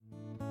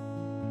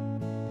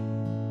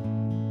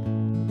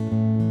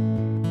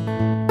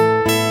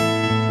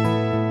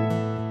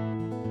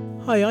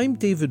Hi, I'm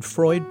David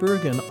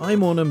Freudberg, and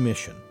I'm on a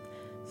mission.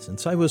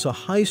 Since I was a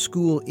high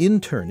school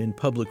intern in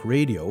public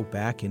radio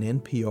back in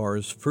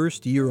NPR's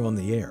first year on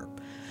the air,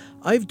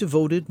 I've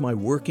devoted my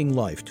working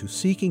life to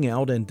seeking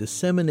out and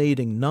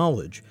disseminating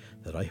knowledge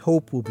that I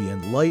hope will be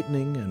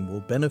enlightening and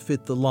will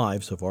benefit the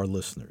lives of our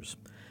listeners.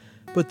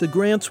 But the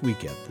grants we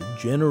get, the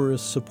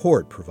generous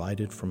support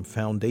provided from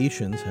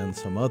foundations and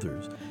some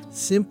others,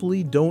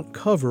 simply don't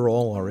cover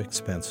all our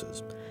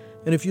expenses.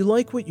 And if you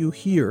like what you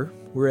hear,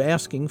 we're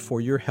asking for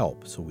your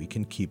help so we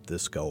can keep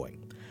this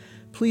going.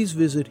 Please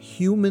visit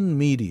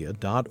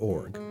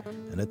humanmedia.org,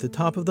 and at the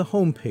top of the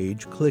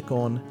homepage, click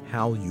on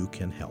How You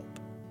Can Help.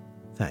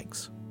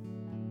 Thanks.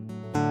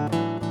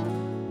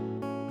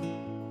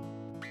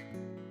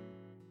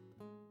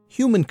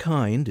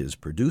 Humankind is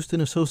produced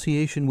in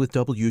association with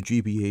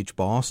WGBH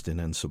Boston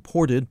and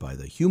supported by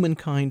the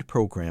Humankind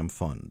Program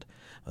Fund.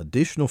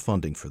 Additional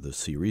funding for this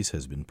series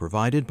has been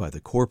provided by the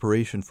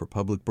Corporation for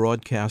Public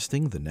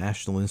Broadcasting, the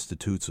National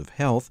Institutes of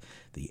Health,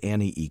 the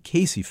Annie E.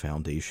 Casey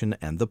Foundation,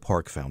 and the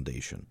Park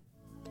Foundation.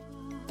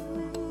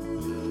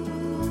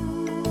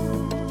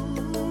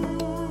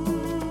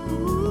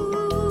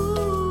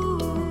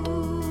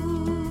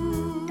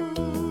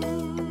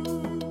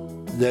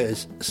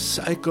 There's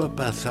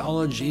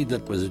psychopathology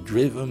that was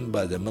driven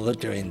by the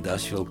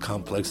military-industrial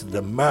complex that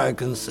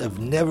Americans have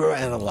never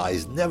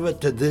analyzed, never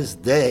to this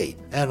day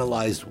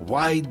analyzed.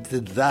 Why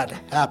did that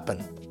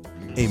happen?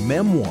 A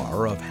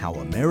memoir of how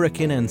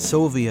American and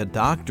Soviet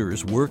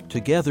doctors worked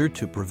together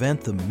to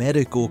prevent the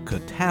medical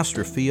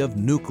catastrophe of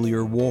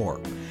nuclear war.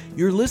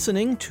 You're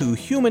listening to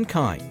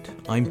Humankind.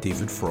 I'm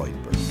David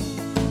Freudberg.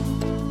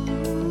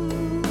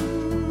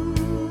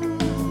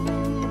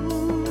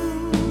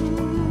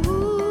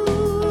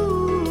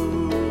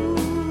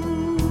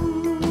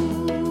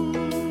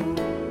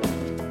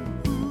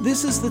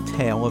 This is the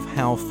tale of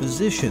how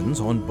physicians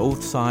on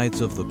both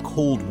sides of the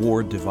Cold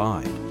War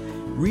divide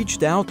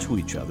reached out to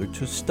each other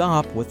to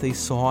stop what they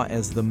saw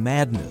as the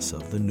madness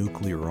of the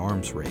nuclear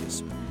arms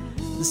race.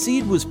 The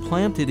seed was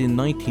planted in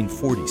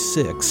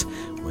 1946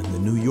 when the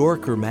New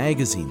Yorker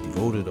magazine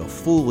devoted a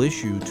full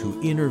issue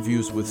to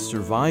interviews with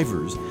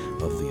survivors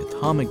of the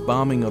atomic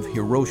bombing of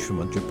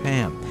Hiroshima,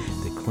 Japan,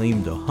 that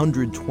claimed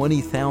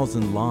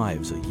 120,000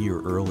 lives a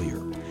year earlier.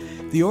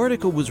 The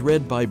article was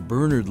read by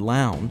Bernard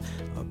Lown,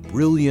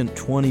 brilliant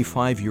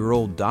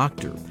 25-year-old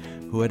doctor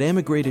who had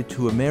emigrated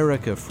to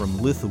America from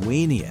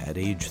Lithuania at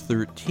age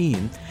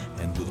 13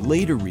 and would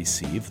later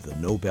receive the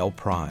Nobel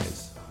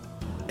Prize.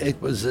 It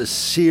was a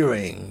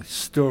searing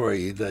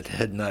story that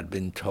had not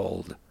been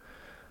told.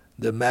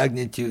 The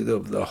magnitude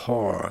of the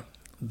horror,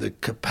 the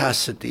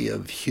capacity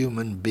of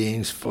human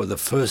beings for the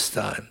first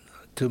time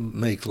to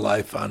make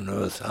life on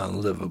Earth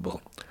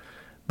unlivable.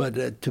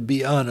 But to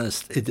be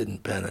honest, it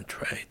didn't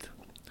penetrate.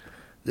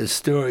 The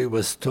story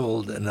was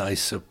told and I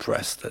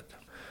suppressed it.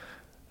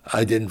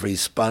 I didn't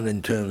respond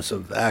in terms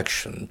of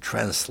action,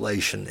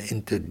 translation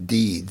into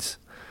deeds.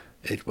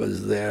 It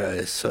was there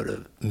as sort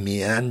of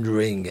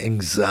meandering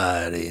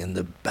anxiety in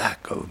the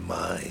back of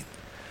mind.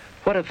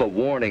 What if a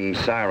warning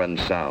siren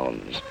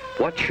sounds?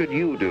 What should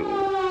you do?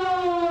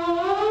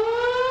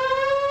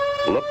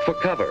 Look for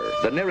cover,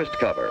 the nearest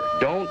cover.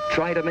 Don't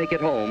try to make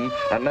it home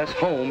unless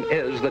home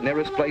is the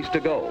nearest place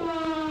to go.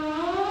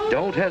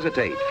 Don't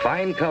hesitate.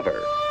 Find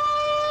cover.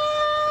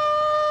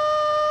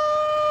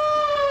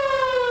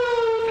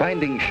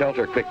 Finding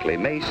shelter quickly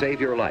may save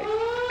your life.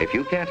 If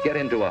you can't get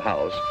into a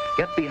house,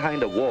 get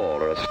behind a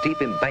wall or a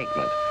steep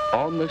embankment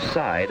on the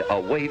side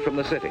away from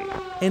the city.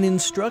 An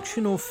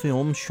instructional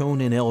film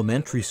shown in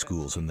elementary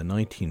schools in the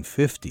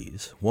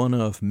 1950s, one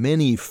of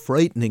many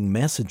frightening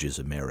messages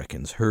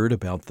Americans heard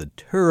about the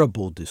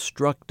terrible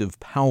destructive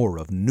power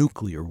of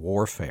nuclear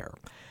warfare.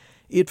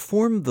 It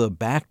formed the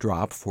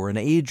backdrop for an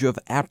age of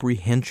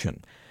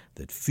apprehension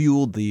that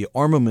fueled the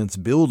armaments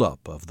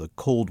buildup of the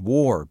Cold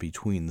War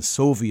between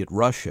Soviet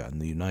Russia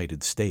and the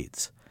United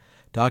States.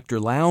 Dr.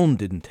 Lown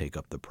didn't take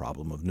up the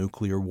problem of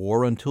nuclear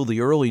war until the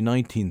early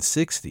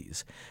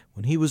 1960s,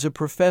 when he was a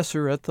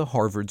professor at the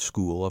Harvard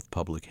School of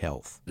Public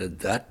Health. At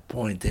that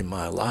point in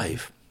my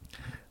life,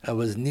 I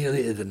was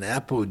nearly at an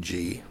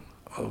apogee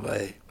of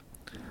a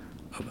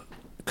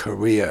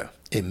career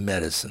in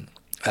medicine.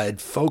 I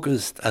had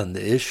focused on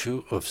the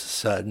issue of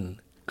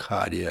sudden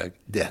cardiac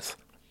death.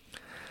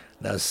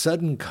 Now,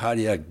 sudden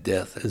cardiac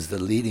death is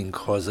the leading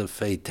cause of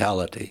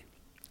fatality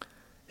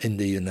in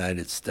the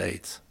United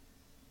States.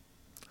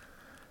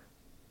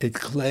 It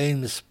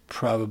claims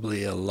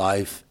probably a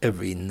life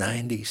every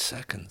 90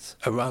 seconds,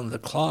 around the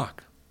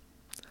clock.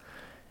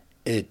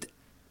 It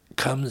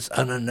comes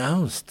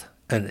unannounced,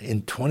 and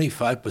in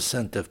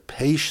 25% of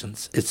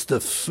patients, it's the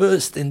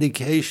first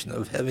indication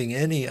of having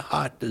any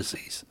heart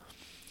disease.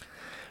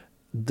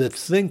 The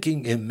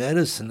thinking in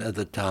medicine at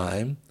the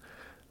time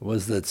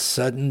was that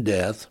sudden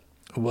death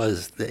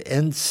was the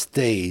end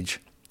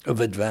stage of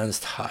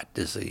advanced heart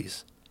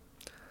disease.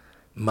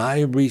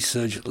 My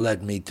research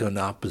led me to an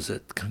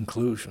opposite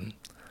conclusion,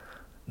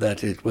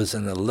 that it was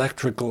an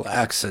electrical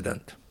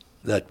accident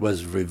that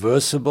was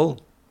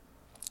reversible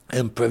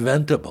and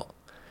preventable.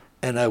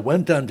 And I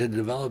went on to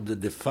develop the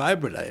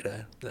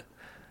defibrillator,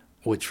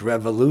 which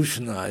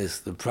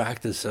revolutionized the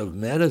practice of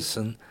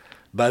medicine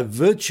by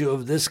virtue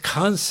of this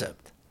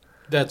concept.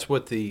 That's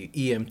what the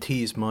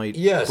EMTs might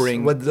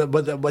bring.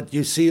 Yes, what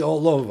you see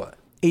all over.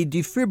 A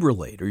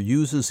defibrillator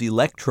uses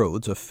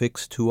electrodes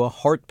affixed to a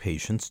heart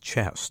patient's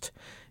chest.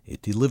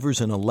 It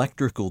delivers an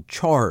electrical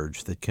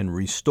charge that can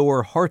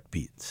restore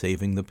heartbeat,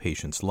 saving the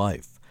patient's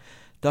life.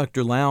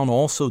 Dr. Lown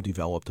also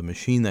developed a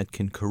machine that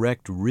can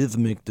correct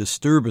rhythmic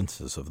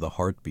disturbances of the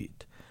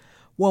heartbeat.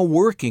 While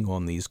working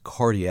on these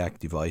cardiac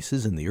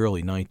devices in the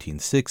early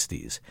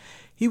 1960s,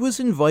 he was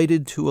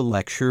invited to a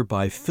lecture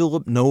by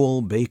Philip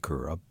Noel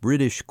Baker, a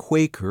British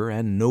Quaker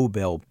and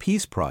Nobel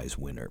Peace Prize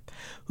winner,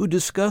 who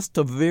discussed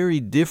a very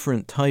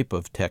different type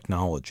of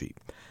technology.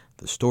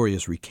 The story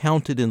is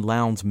recounted in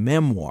Lown's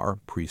memoir,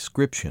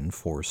 Prescription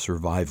for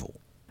Survival.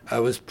 I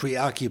was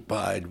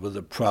preoccupied with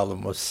the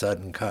problem of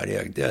sudden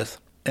cardiac death,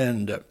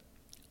 and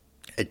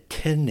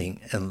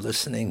attending and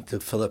listening to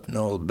Philip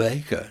Noel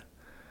Baker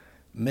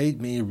made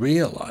me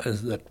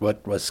realize that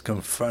what was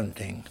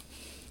confronting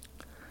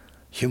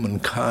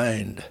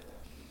humankind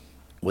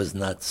was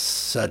not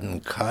sudden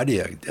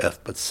cardiac death,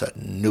 but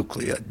sudden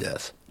nuclear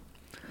death.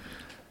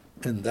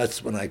 And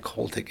that's when I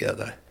called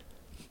together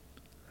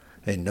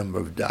a number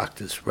of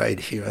doctors right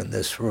here in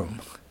this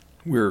room.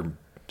 We're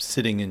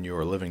sitting in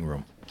your living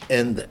room.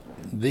 And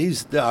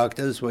these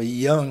doctors were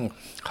young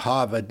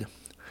Harvard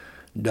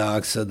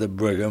docs of the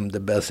Brigham, the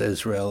Beth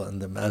Israel,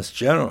 and the Mass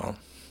General.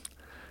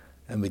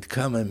 And we'd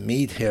come and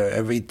meet here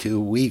every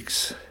 2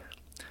 weeks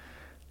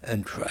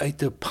and try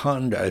to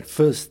ponder. At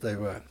first they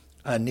were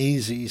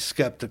uneasy,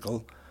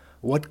 skeptical.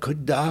 What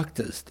could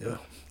doctors do?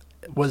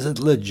 Was it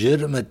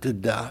legitimate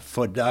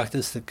for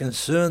doctors to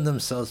concern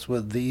themselves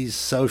with these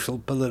social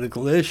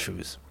political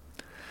issues?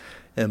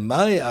 And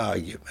my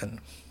argument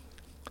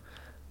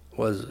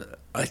was,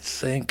 I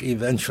think,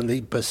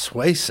 eventually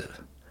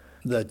persuasive,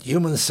 that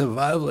human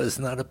survival is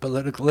not a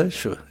political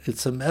issue,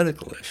 it's a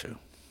medical issue.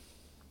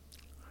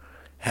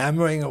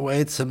 Hammering away,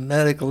 it's a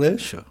medical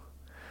issue.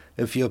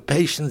 If your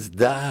patients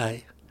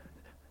die,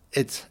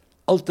 it's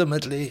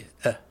ultimately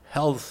a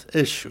health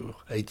issue,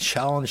 a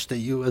challenge to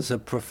you as a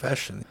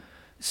profession.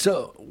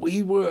 So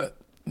we were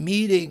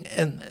meeting,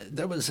 and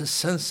there was a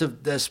sense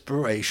of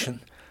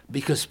desperation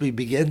because we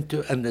began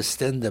to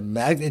understand the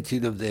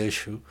magnitude of the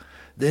issue,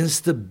 the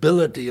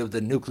instability of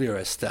the nuclear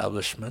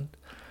establishment,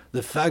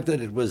 the fact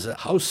that it was a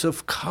house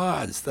of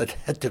cards that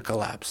had to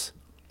collapse.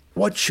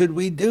 What should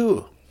we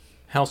do?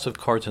 House of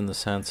cards in the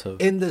sense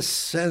of? In the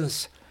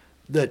sense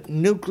that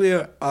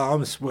nuclear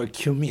arms were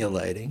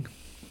accumulating,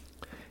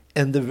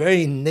 and the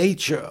very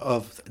nature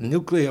of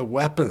nuclear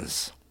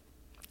weapons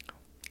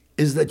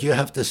is that you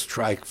have to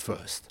strike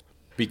first.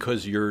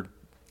 Because you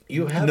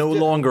no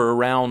longer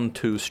around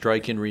to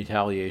strike in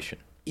retaliation.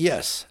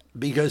 Yes,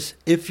 because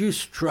if you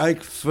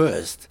strike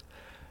first,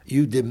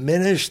 you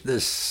diminish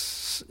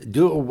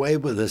do away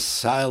with the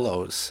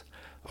silos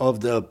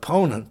of the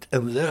opponent,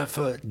 and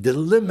therefore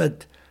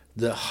delimit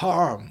the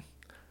harm,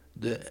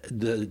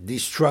 the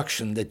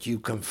destruction that you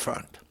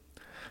confront.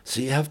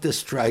 So you have to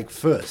strike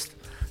first.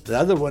 The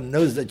other one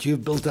knows that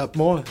you've built up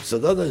more, so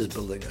the other is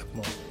building up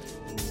more.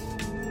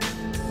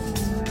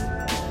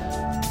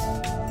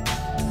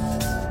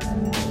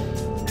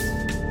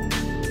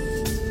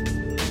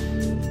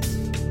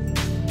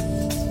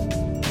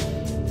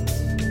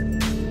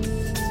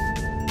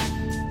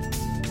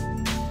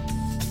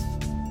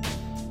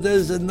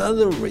 There's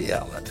another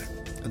reality,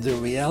 the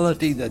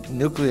reality that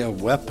nuclear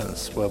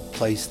weapons were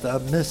placed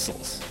on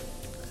missiles.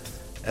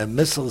 And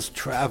missiles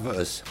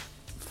traverse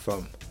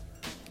from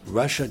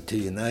Russia to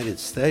the United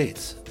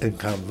States, and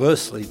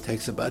conversely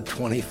takes about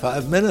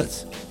 25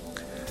 minutes.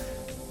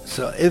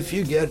 So if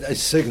you get a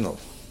signal,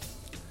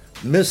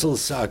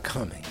 missiles are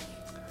coming.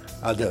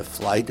 Are there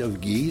flight of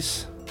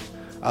geese?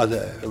 Are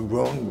there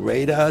wrong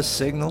radar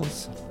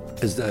signals?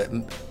 Is there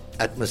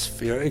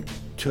atmospheric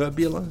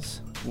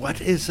turbulence?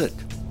 What is it?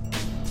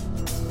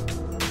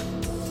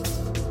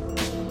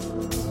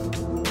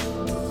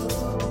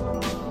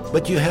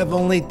 But you have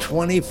only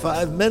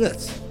 25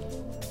 minutes.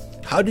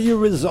 How do you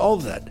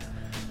resolve that?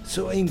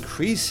 So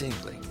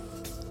increasingly,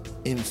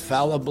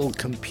 infallible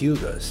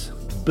computers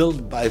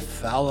built by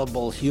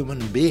fallible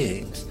human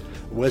beings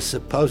were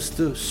supposed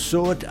to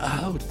sort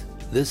out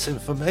this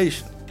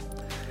information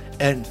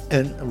and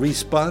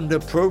respond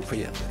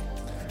appropriately.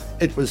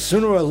 It was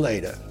sooner or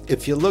later,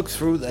 if you look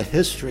through the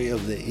history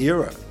of the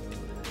era,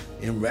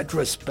 in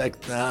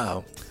retrospect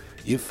now,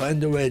 you find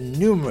there were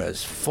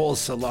numerous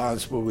false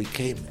alarms where we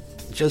came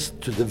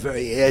just to the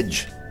very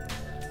edge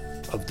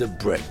of the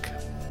brink.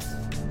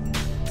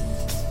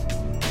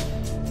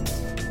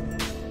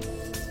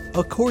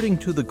 According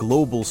to the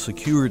Global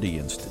Security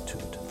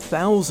Institute,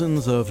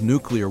 thousands of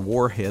nuclear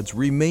warheads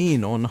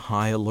remain on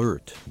high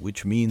alert,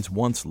 which means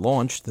once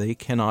launched, they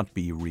cannot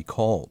be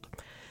recalled.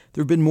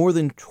 There have been more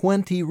than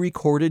 20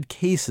 recorded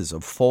cases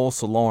of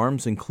false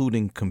alarms,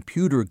 including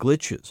computer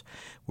glitches,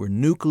 where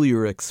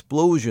nuclear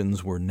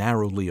explosions were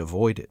narrowly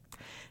avoided.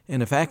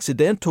 And if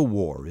accidental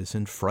war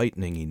isn't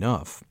frightening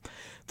enough,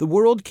 the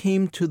world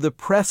came to the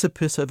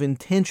precipice of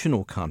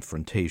intentional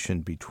confrontation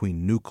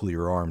between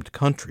nuclear-armed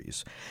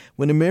countries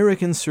when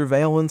American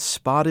surveillance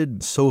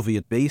spotted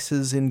Soviet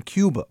bases in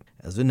Cuba,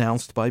 as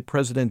announced by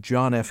President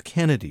John F.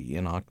 Kennedy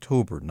in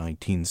October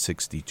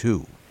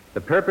 1962.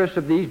 The purpose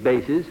of these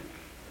bases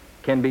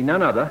can be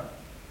none other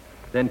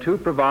than to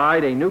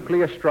provide a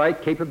nuclear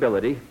strike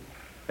capability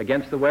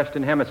against the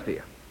Western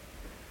Hemisphere.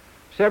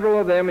 Several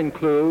of them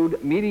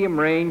include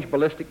medium-range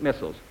ballistic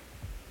missiles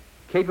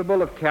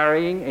capable of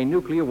carrying a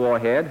nuclear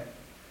warhead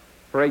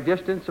for a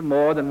distance of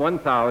more than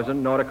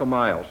 1,000 nautical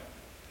miles.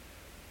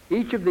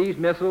 Each of these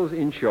missiles,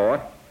 in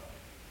short,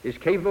 is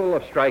capable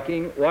of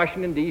striking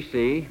Washington,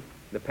 D.C.,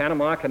 the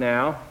Panama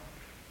Canal,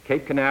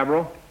 Cape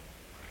Canaveral,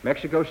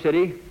 Mexico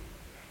City,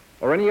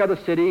 or any other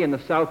city in the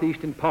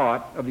southeastern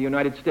part of the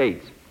United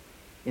States,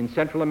 in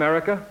Central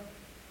America,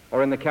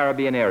 or in the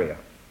Caribbean area.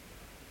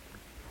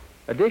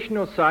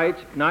 Additional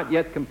sites not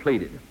yet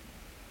completed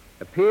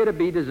appear to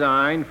be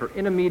designed for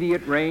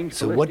intermediate range.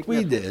 So what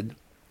we did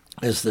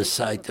is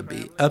decide to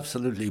be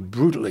absolutely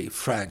brutally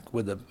frank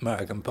with the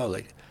American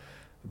public,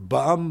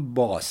 bomb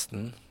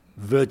Boston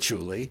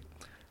virtually,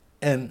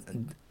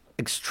 and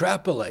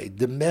extrapolate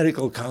the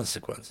medical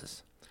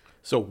consequences.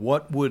 So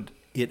what would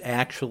it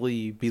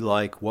actually be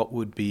like? What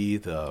would be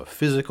the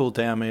physical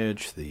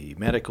damage, the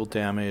medical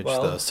damage,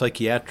 the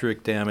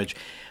psychiatric damage?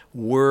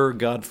 Were,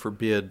 God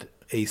forbid,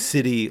 a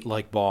city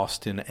like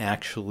Boston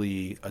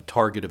actually a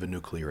target of a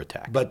nuclear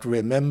attack? But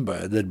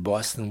remember that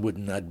Boston would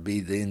not be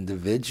the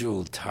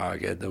individual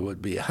target. There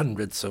would be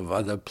hundreds of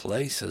other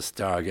places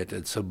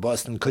targeted. So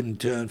Boston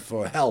couldn't turn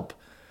for help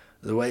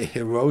the way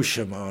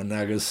Hiroshima or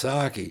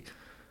Nagasaki.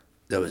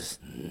 There was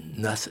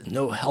nothing,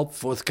 no help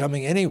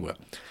forthcoming anywhere.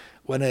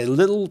 When a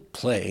little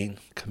plane,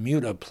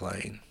 commuter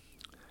plane,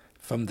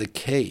 from the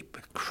Cape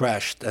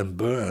crashed and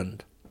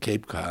burned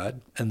Cape Cod,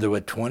 and there were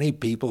 20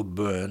 people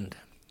burned,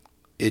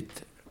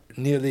 it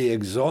nearly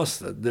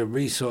exhausted the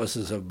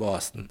resources of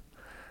Boston.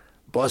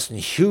 Boston,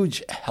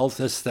 huge health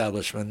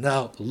establishment.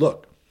 Now,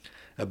 look,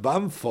 a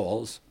bomb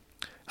falls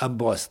on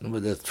Boston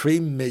with a 3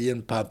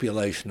 million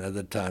population at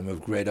the time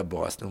of Greater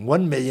Boston.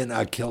 1 million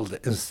are killed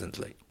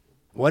instantly.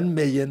 1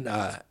 million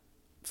are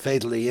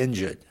fatally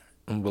injured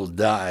and will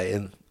die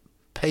and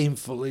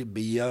painfully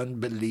beyond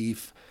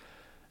belief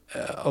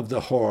of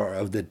the horror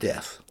of the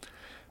death.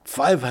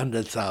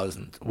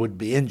 500,000 would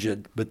be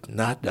injured but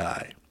not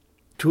die.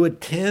 To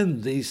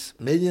attend these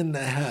 1.5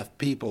 million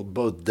people,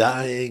 both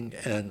dying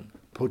and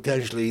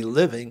potentially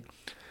living,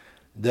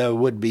 there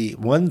would be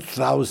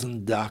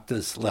 1,000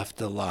 doctors left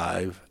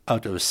alive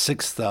out of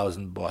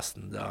 6,000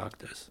 Boston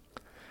doctors.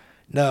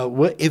 Now,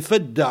 if a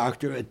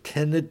doctor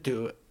attended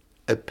to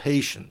a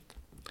patient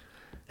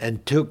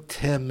and took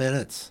 10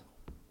 minutes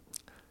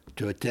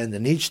to attend,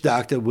 and each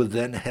doctor would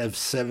then have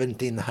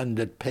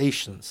 1,700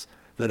 patients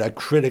that are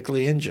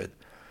critically injured.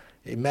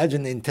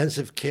 Imagine the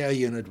intensive care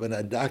unit when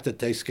a doctor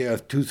takes care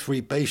of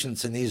 2-3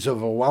 patients and he's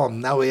overwhelmed.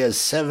 Now he has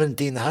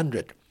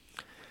 1,700.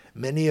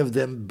 Many of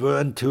them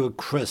burned to a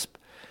crisp.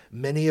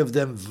 Many of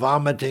them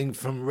vomiting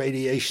from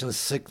radiation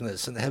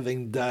sickness and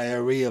having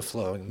diarrhea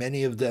flowing.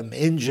 Many of them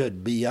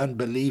injured beyond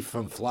belief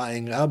from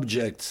flying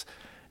objects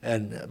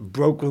and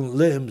broken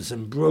limbs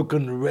and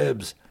broken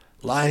ribs,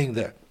 lying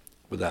there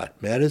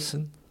without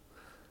medicine,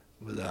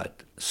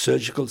 without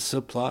surgical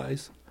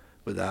supplies,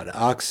 without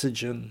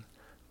oxygen,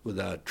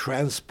 without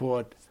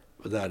transport,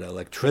 without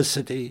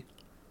electricity,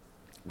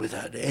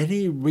 without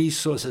any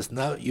resources.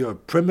 Now you're a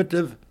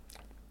primitive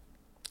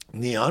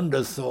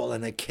Neanderthal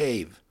in a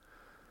cave,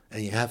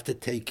 and you have to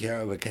take care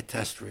of a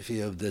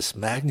catastrophe of this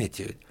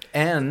magnitude.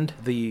 And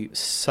the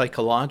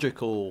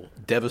psychological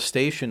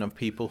devastation of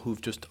people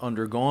who've just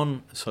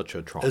undergone such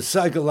a trauma. The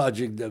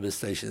psychological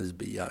devastation is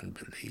beyond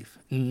belief.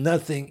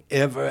 Nothing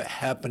ever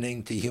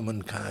happening to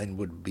humankind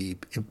would be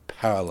in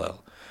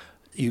parallel.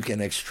 You can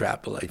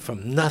extrapolate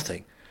from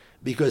nothing,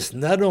 because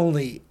not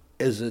only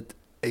is it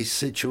a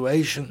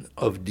situation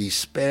of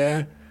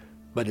despair,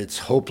 but it's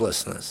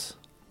hopelessness.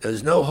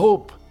 There's no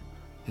hope.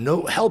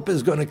 No help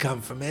is going to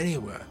come from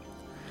anywhere.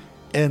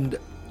 And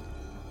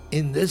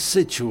in this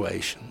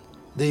situation,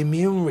 the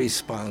immune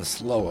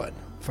response lowered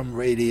from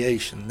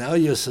radiation. Now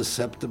you're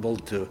susceptible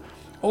to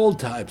all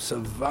types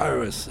of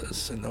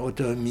viruses and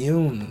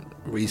autoimmune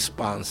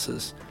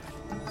responses.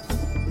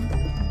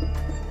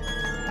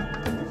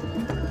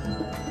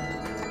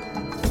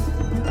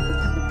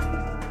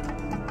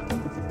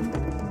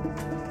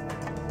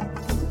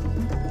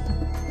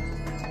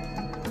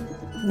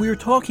 We're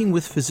talking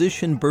with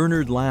physician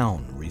Bernard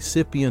Lown,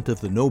 recipient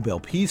of the Nobel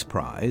Peace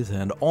Prize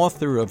and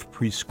author of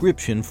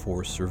Prescription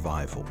for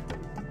Survival.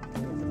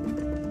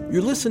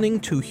 You're listening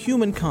to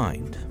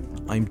Humankind.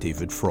 I'm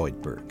David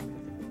Freudberg.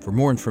 For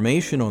more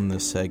information on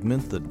this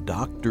segment, The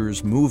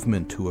Doctor's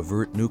Movement to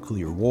Avert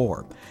Nuclear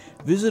War,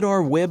 visit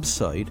our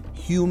website,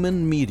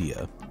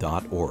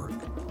 humanmedia.org.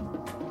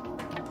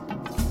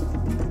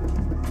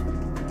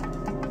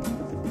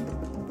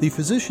 The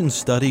Physician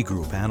Study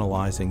Group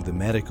analyzing the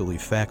medical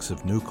effects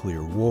of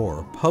nuclear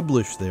war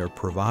published their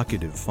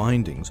provocative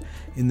findings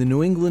in the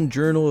New England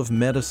Journal of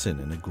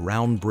Medicine in a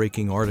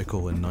groundbreaking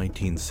article in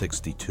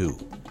 1962.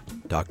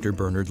 Dr.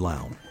 Bernard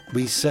Lown.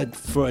 We said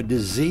for a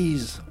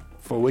disease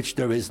for which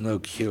there is no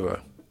cure,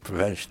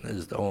 prevention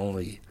is the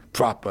only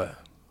proper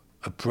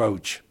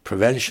approach.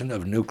 Prevention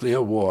of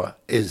nuclear war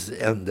is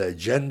on the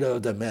agenda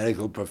of the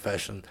medical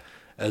profession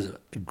as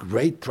a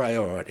great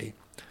priority.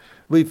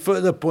 We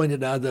further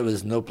pointed out there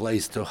was no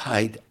place to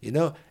hide. You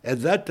know,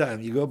 at that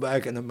time, you go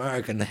back in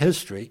American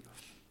history,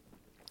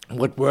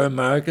 what were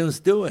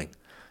Americans doing?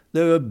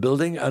 They were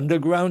building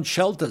underground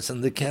shelters,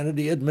 and the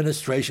Kennedy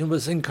administration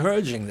was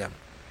encouraging them.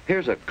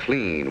 Here's a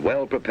clean,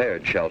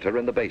 well-prepared shelter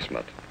in the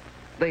basement.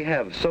 They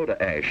have soda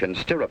ash and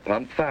stirrup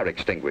pump fire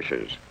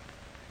extinguishers,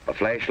 a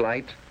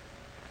flashlight,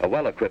 a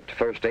well-equipped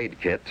first aid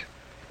kit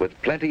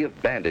with plenty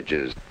of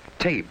bandages,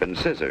 tape and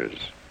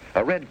scissors,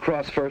 a Red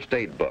Cross first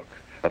aid book,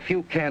 a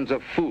few cans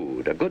of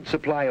food, a good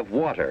supply of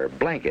water,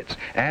 blankets,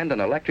 and an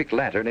electric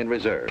lantern in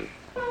reserve.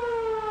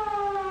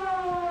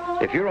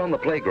 If you're on the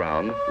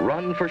playground,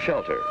 run for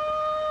shelter.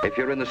 If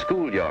you're in the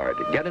schoolyard,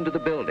 get into the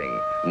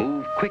building.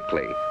 Move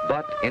quickly,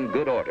 but in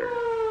good order.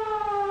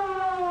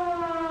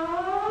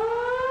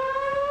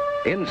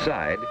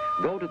 Inside,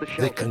 go to the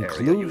shelter The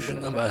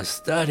conclusion of our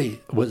study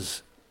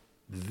was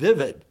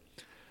vivid,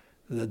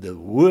 that the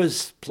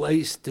worst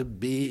place to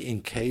be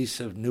in case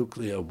of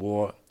nuclear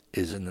war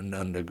is in an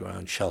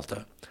underground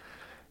shelter,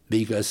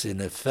 because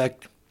in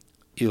effect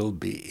you'll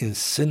be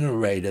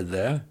incinerated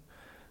there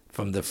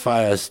from the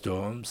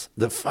firestorms.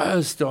 The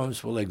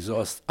firestorms will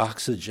exhaust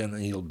oxygen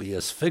and you'll be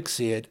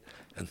asphyxiated,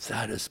 and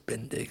that has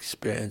been the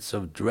experience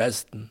of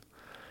Dresden,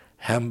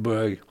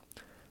 Hamburg,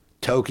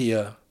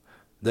 Tokyo,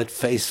 that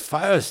faced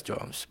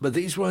firestorms. But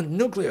these weren't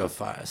nuclear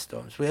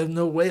firestorms. We have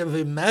no way of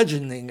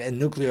imagining a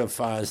nuclear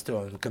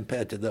firestorm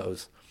compared to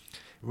those.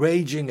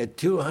 Raging at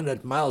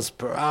 200 miles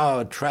per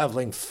hour,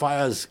 traveling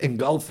fires,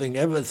 engulfing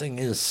everything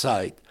in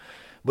sight.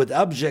 With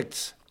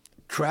objects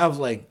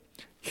traveling,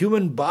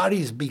 human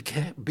bodies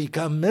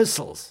become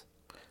missiles.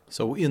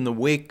 So in the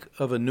wake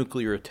of a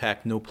nuclear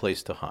attack, no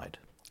place to hide.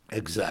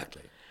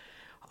 Exactly.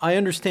 I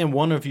understand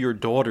one of your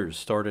daughters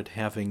started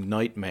having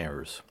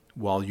nightmares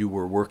while you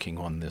were working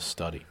on this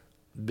study.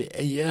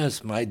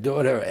 Yes, my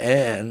daughter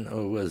Anne,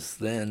 who was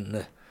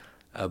then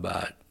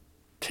about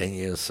 10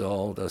 years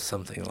old or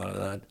something like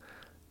that,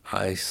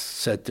 I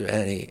said to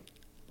Annie,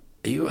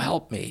 you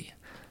help me.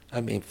 I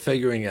mean,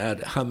 figuring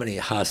out how many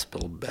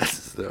hospital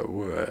beds there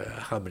were,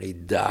 how many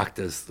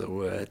doctors there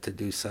were, to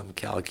do some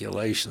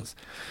calculations.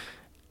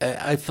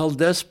 I felt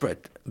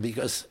desperate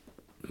because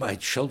my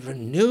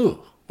children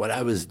knew what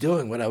I was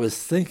doing, what I was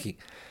thinking.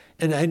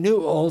 And I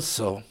knew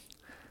also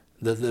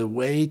that the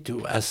way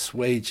to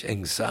assuage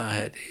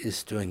anxiety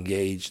is to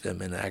engage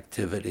them in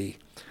activity,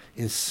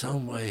 in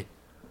some way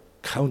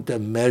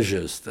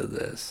countermeasures to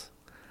this.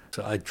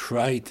 So I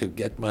try to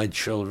get my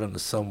children in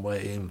some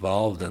way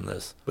involved in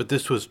this. But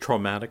this was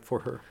traumatic for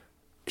her?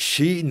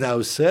 She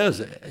now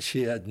says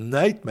she had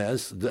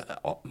nightmares.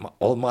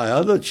 All my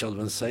other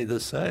children say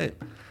the same.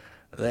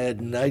 They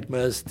had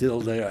nightmares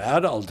till their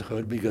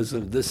adulthood because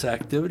of this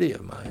activity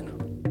of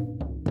mine.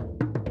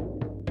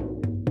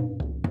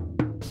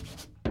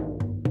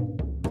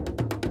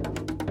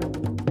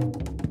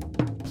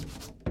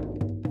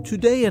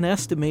 Today, an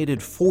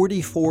estimated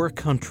 44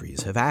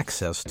 countries have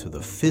access to the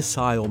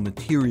fissile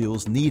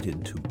materials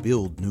needed to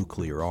build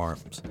nuclear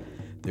arms.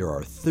 There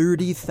are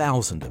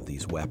 30,000 of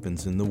these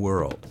weapons in the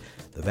world,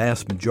 the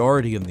vast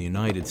majority in the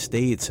United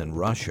States and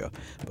Russia,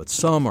 but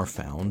some are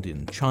found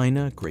in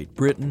China, Great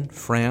Britain,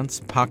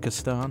 France,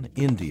 Pakistan,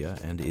 India,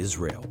 and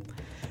Israel.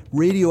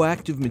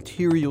 Radioactive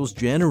materials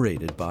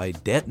generated by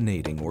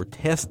detonating or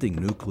testing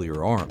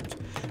nuclear arms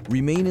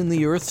remain in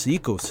the Earth's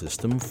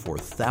ecosystem for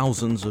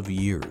thousands of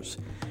years.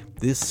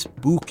 This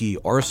spooky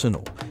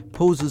arsenal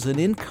poses an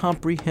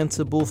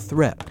incomprehensible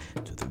threat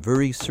to the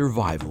very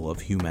survival of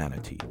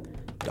humanity.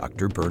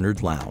 Dr.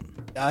 Bernard Lown.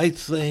 I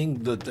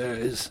think that there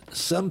is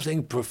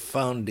something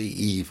profoundly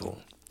evil.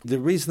 The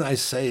reason I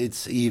say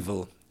it's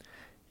evil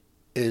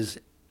is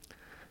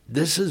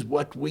this is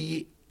what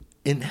we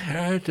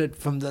inherited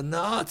from the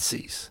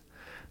Nazis.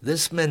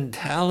 This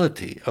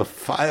mentality of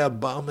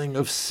firebombing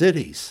of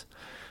cities.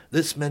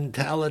 This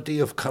mentality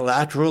of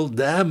collateral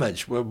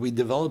damage, where we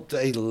developed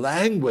a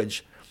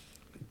language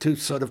to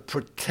sort of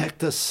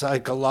protect us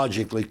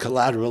psychologically,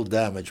 collateral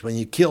damage. When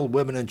you kill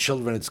women and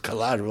children, it's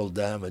collateral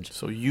damage.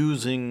 So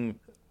using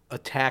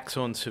attacks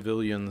on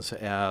civilians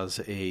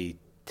as a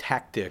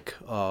tactic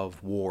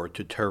of war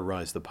to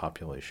terrorize the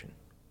population.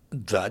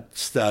 That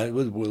started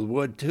with World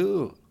War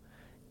II.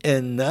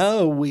 And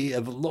now we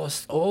have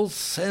lost all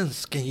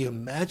sense. Can you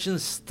imagine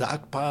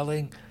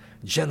stockpiling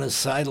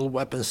genocidal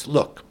weapons?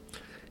 Look,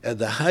 at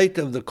the height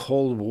of the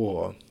Cold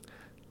War,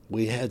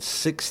 we and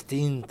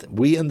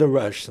the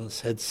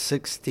Russians had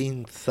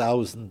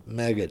 16,000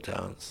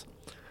 megatons.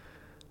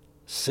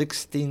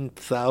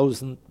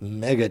 16,000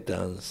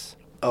 megatons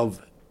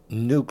of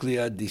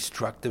nuclear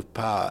destructive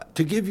power.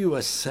 To give you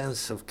a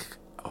sense of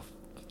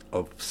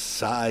of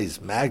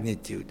size,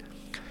 magnitude.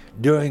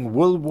 During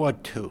World War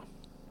II,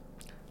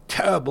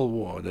 terrible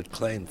war that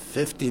claimed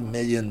 50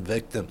 million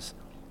victims,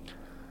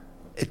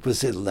 it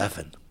was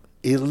 11.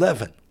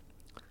 11.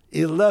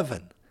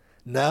 11.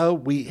 Now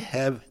we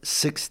have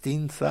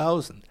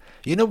 16,000.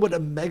 You know what a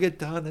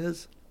megaton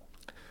is?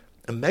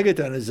 A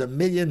megaton is 1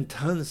 million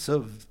tons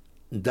of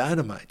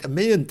dynamite. 1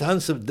 million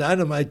tons of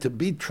dynamite to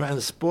be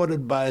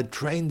transported by a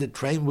train. The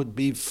train would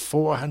be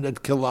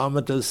 400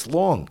 kilometers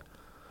long.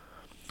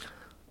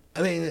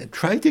 I mean,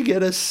 try to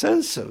get a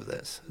sense of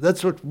this.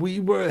 That's what we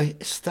were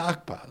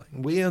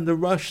stockpiling, we and the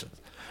Russians.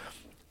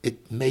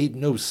 It made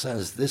no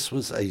sense. This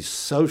was a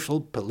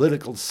social,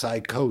 political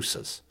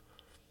psychosis.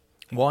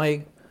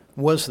 Why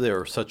was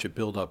there such a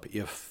buildup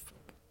if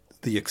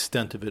the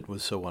extent of it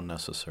was so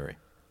unnecessary?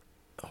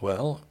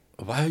 Well,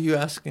 why are you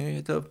asking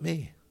it of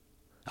me?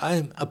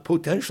 I'm a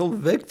potential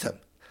victim.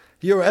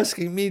 You're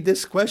asking me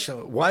this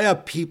question. Why are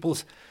people,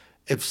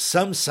 if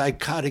some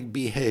psychotic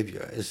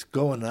behavior is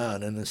going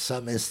on in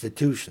some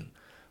institution,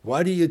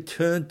 why do you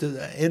turn to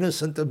the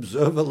innocent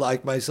observer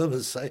like myself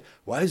and say,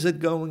 why is it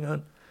going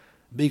on?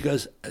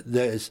 Because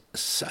there's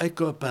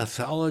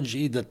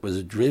psychopathology that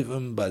was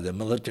driven by the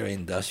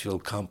military-industrial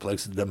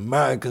complex that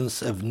Americans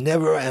have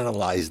never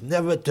analyzed,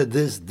 never to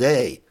this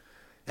day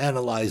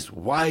analyzed.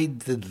 Why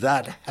did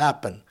that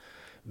happen?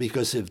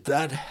 Because if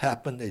that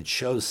happened, it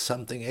shows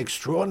something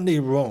extraordinarily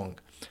wrong.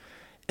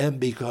 And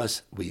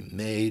because we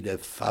made a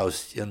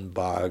Faustian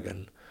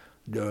bargain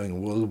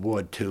during World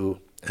War II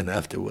and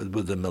afterward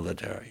with the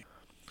military.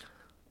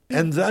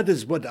 And that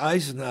is what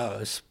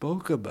Eisenhower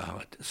spoke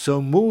about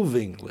so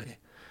movingly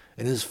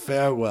in his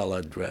farewell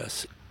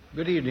address.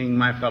 Good evening,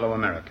 my fellow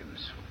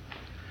Americans.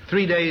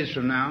 3 days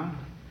from now,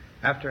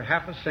 after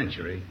half a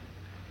century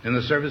in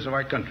the service of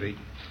our country,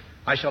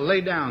 I shall lay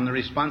down the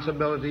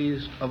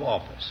responsibilities of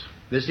office.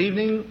 This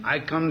evening, I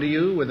come to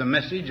you with a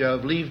message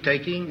of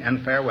leave-taking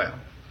and farewell,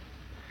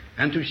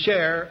 and to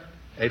share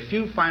a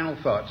few final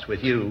thoughts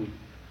with you,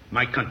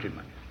 my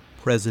countrymen.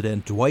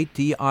 President Dwight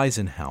D.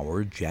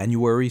 Eisenhower,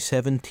 January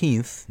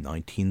 17th,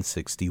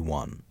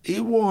 1961.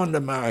 He warned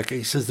America.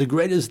 He says, the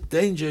greatest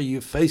danger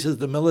you face is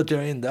the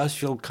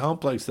military-industrial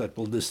complex that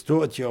will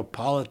distort your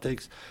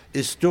politics,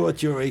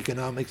 distort your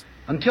economics.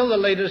 Until the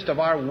latest of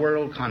our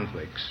world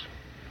conflicts,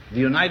 the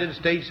United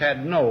States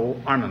had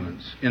no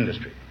armaments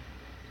industry.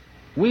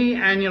 We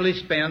annually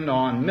spend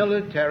on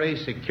military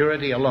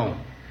security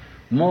alone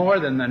more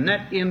than the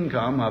net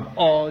income of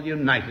all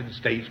United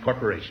States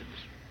corporations.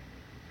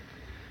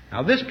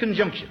 Now, this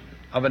conjunction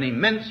of an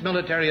immense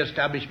military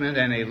establishment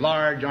and a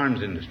large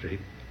arms industry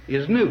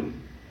is new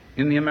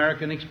in the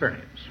American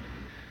experience.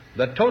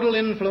 The total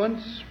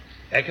influence,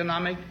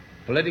 economic,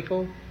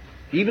 political,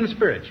 even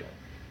spiritual,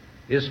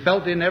 is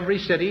felt in every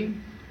city,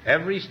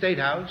 every state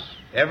house,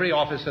 every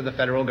office of the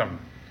federal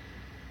government.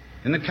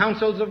 In the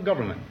councils of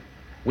government,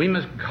 we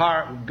must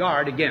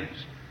guard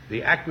against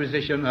the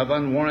acquisition of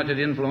unwarranted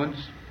influence,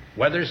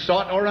 whether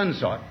sought or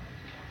unsought,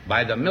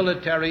 by the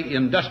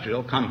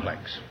military-industrial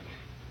complex.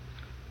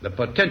 The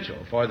potential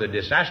for the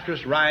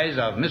disastrous rise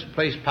of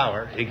misplaced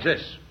power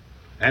exists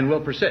and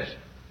will persist.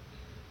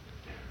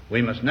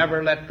 We must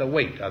never let the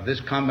weight of this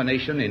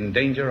combination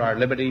endanger our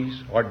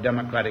liberties or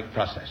democratic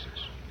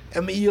processes.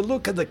 I mean, you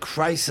look at the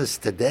crisis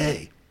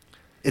today,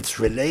 it's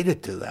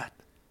related to that.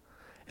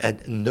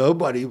 And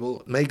nobody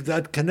will make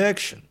that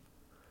connection.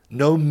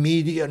 No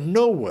media,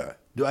 nowhere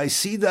do I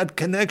see that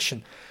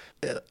connection.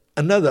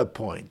 Another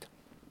point,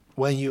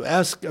 when you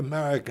ask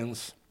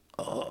Americans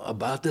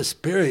about this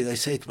period, they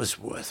say it was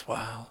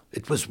worthwhile.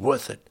 It was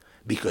worth it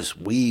because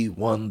we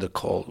won the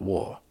Cold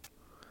War.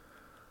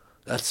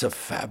 That's a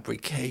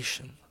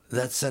fabrication.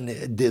 That's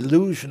a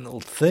delusional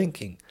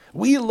thinking.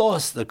 We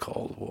lost the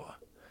Cold War.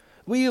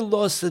 We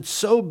lost it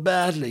so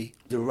badly.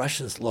 The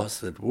Russians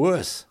lost it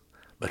worse,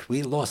 but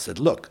we lost it.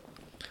 Look,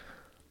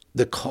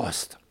 the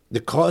cost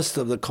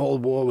of the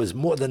Cold War was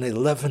more than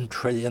 $11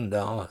 trillion.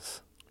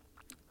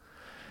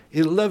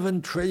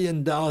 $11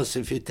 trillion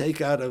if you take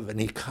out of an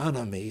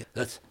economy.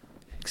 That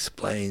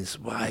explains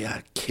why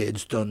our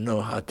kids don't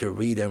know how to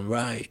read and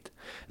write.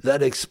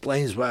 That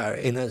explains why our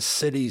inner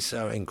cities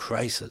are in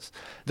crisis.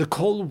 The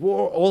Cold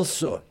War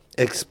also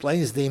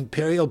explains the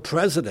imperial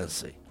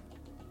presidency.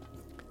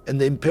 And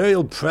the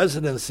imperial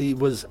presidency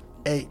was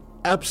an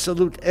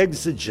absolute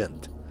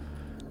exigent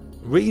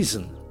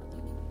reason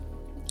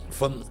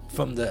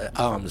from the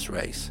arms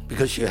race,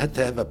 because you had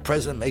to have a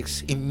president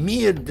makes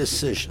immediate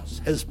decisions,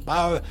 has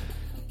power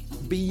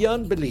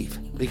beyond belief,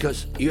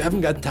 because you haven't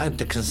got time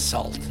to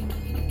consult.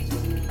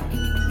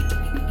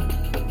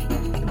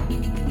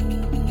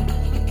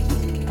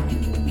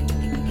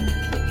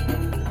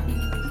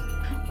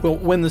 Well,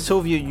 when the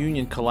Soviet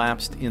Union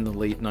collapsed in the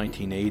late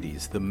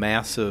 1980s, the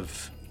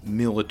massive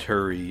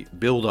military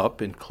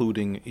buildup,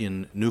 including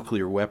in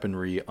nuclear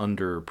weaponry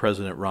under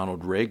President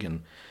Ronald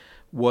Reagan,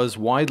 was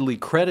widely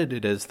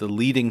credited as the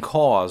leading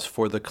cause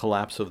for the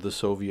collapse of the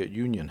Soviet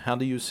Union. How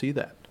do you see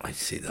that? I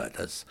see that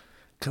as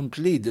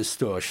complete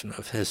distortion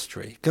of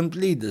history,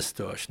 complete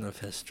distortion of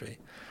history.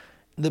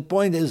 The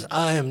point is,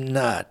 I am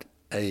not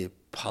a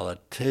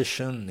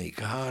politician,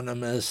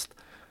 economist.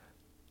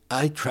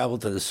 I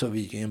traveled to the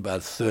Soviet Union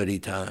about 30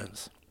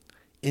 times.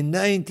 In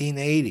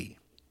 1980,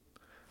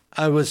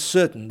 I was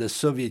certain the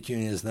Soviet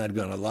Union is not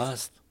going to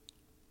last.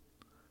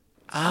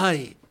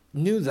 I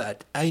knew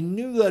that. I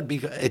knew that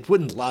because it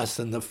wouldn't last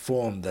in the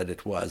form that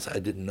it was. I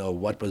didn't know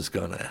what was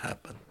going to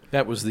happen.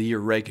 That was the year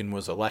Reagan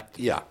was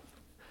elected. Yeah.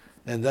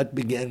 And that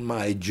began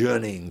my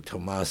journeying to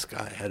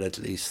Moscow. I had at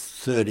least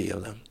 30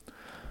 of them.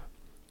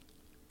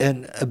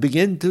 And I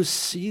began to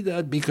see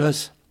that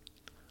because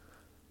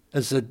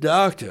as a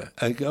doctor,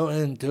 I go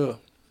into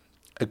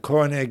a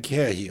coronary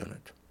care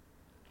unit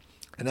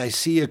and I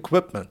see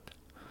equipment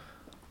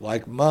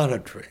like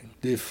monitoring,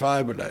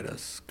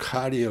 defibrillators,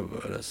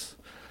 cardioverters,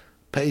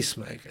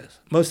 pacemakers,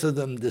 most of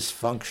them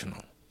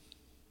dysfunctional.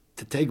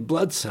 To take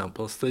blood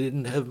samples, they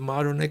didn't have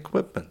modern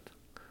equipment.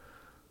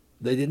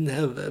 They didn't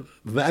have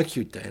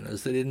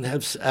vacuumeters. They didn't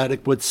have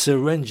adequate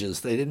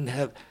syringes. They didn't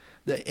have,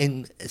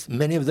 in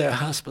many of their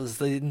hospitals,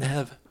 they didn't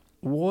have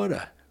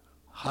water,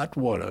 hot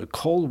water,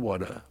 cold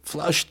water,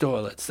 flush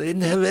toilets. They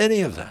didn't have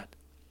any of that.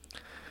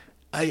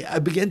 I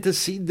began to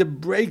see the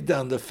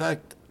breakdown, the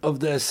fact of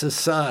their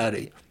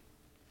society.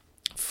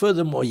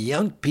 Furthermore,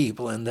 young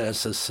people in their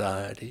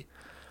society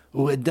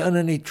who had done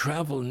any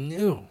travel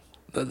knew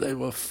that they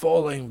were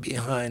falling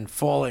behind,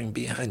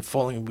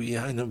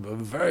 and were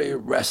very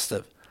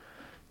restive.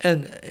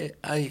 And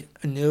I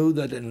knew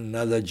that in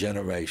another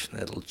generation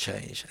it'll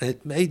change. And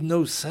it made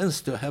no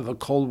sense to have a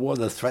Cold War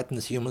that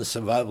threatens human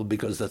survival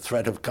because the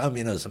threat of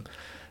communism,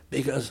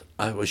 because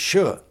I was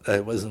sure that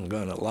it wasn't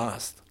going to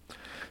last.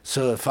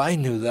 So if I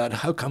knew that,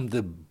 how come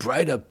the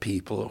brighter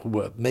people who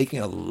were making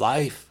a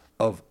life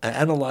of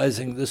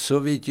analyzing the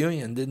Soviet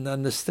Union didn't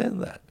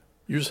understand that?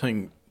 You're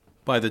saying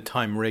by the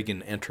time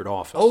Reagan entered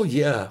office? Oh,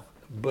 yeah.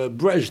 But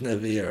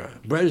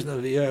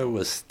Brezhnev era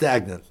was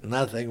stagnant.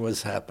 Nothing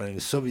was happening.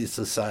 Soviet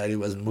society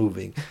was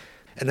moving.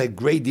 And a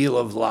great deal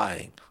of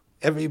lying.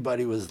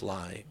 Everybody was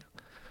lying.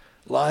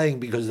 Lying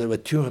because they were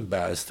too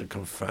embarrassed to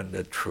confront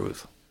the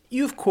truth.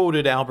 You've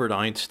quoted Albert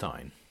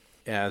Einstein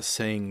as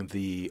saying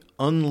the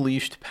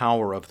unleashed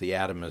power of the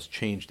atom has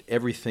changed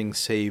everything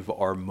save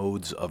our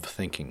modes of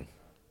thinking.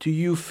 Do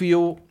you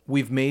feel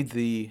we've made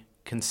the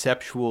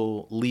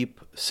conceptual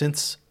leap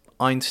since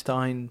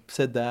Einstein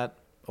said that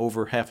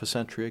over half a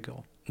century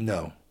ago?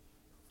 No.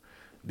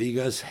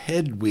 Because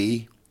had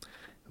we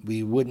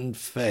wouldn't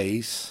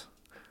face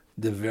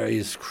the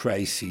various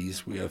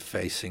crises we are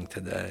facing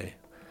today.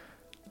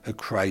 A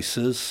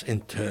crisis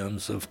in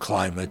terms of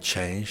climate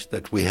change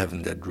that we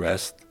haven't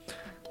addressed.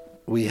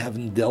 We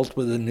haven't dealt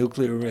with the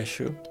nuclear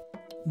issue.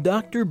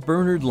 Dr.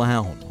 Bernard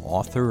Lown,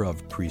 author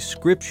of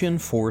Prescription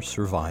for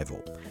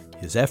Survival.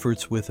 His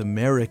efforts with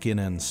American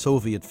and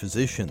Soviet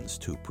physicians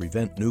to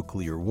prevent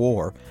nuclear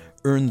war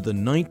earned the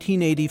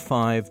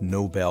 1985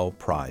 Nobel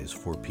Prize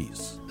for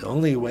Peace. The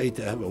only way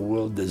to have a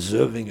world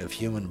deserving of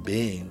human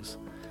beings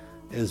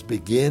is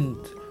begin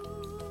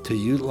to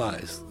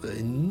utilize the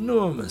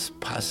enormous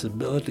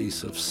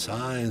possibilities of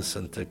science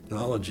and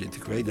technology to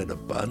create an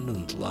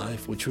abundant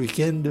life, which we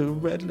can do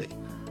readily.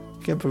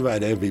 We can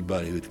provide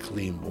everybody with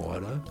clean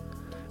water.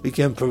 We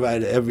can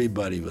provide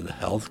everybody with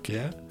health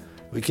care.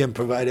 We can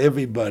provide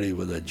everybody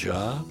with a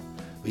job.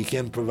 We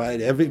can provide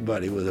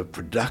everybody with a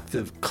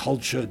productive,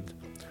 cultured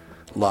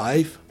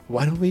life.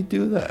 Why don't we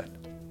do that?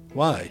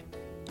 Why?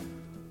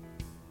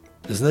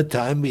 Isn't it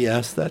time we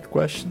ask that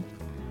question?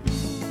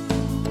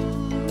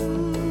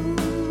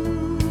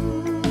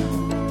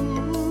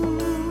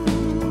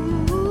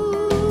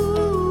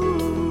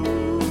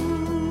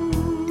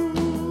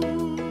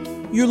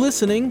 You're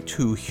listening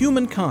to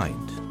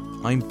Humankind.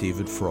 I'm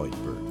David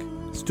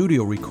Freudberg.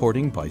 Studio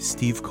recording by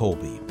Steve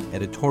Colby.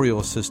 Editorial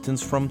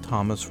assistance from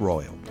Thomas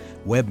Royal.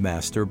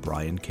 Webmaster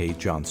Brian K.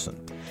 Johnson.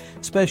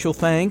 Special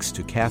thanks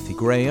to Kathy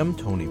Graham,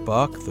 Tony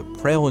Buck, the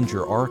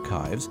Prelinger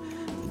Archives,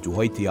 the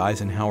Dwight D.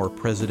 Eisenhower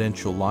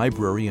Presidential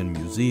Library and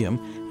Museum,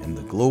 and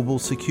the Global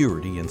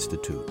Security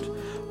Institute.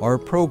 Our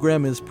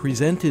program is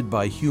presented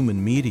by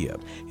Human Media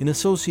in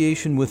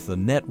association with the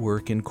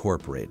Network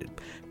Incorporated.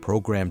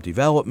 Program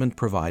development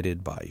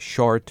provided by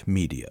Shart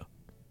Media.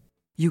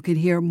 You can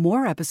hear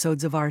more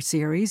episodes of our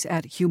series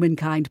at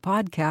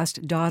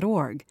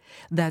humankindpodcast.org.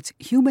 That's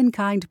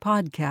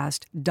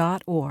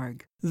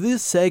humankindpodcast.org.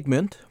 This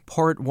segment,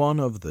 part one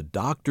of the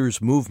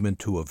Doctors' Movement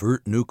to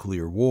Avert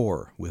Nuclear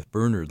War with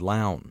Bernard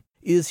Lown,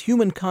 is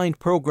Humankind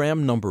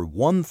Program number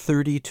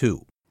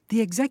 132.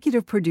 The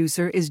executive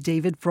producer is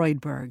David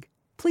Freudberg.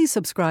 Please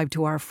subscribe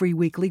to our free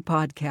weekly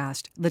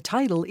podcast. The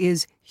title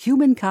is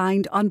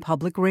Humankind on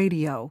Public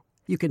Radio.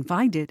 You can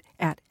find it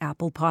at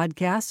Apple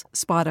Podcasts,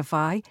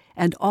 Spotify,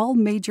 and all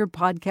major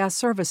podcast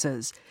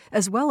services,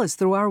 as well as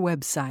through our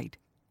website.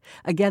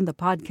 Again, the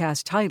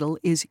podcast title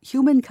is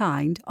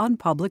Humankind on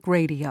Public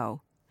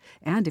Radio.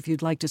 And if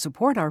you'd like to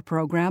support our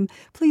program,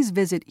 please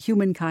visit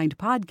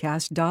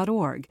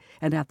humankindpodcast.org,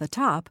 and at the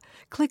top,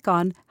 click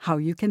on How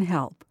You Can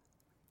Help.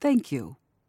 Thank you.